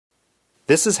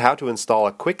This is how to install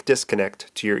a quick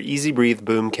disconnect to your EZ Breathe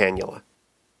Boom Cannula.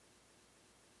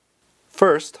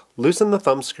 First, loosen the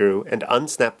thumb screw and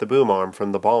unsnap the boom arm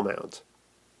from the ball mount.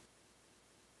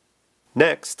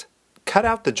 Next, cut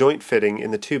out the joint fitting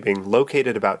in the tubing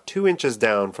located about 2 inches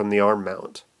down from the arm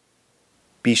mount.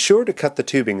 Be sure to cut the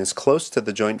tubing as close to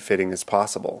the joint fitting as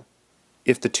possible.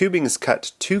 If the tubing is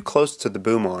cut too close to the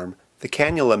boom arm, the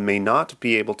cannula may not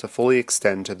be able to fully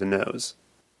extend to the nose.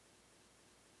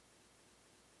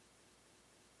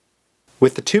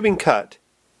 With the tubing cut,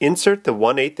 insert the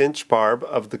 1/8 inch barb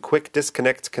of the quick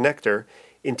disconnect connector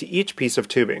into each piece of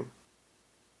tubing.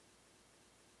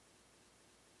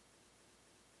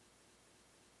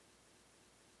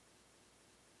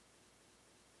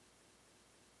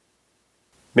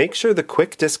 Make sure the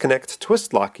quick disconnect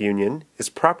twist lock union is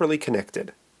properly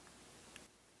connected.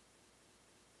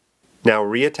 Now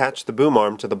reattach the boom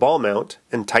arm to the ball mount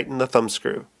and tighten the thumb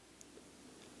screw.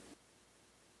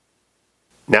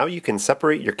 Now you can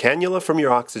separate your cannula from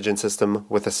your oxygen system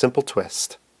with a simple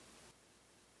twist.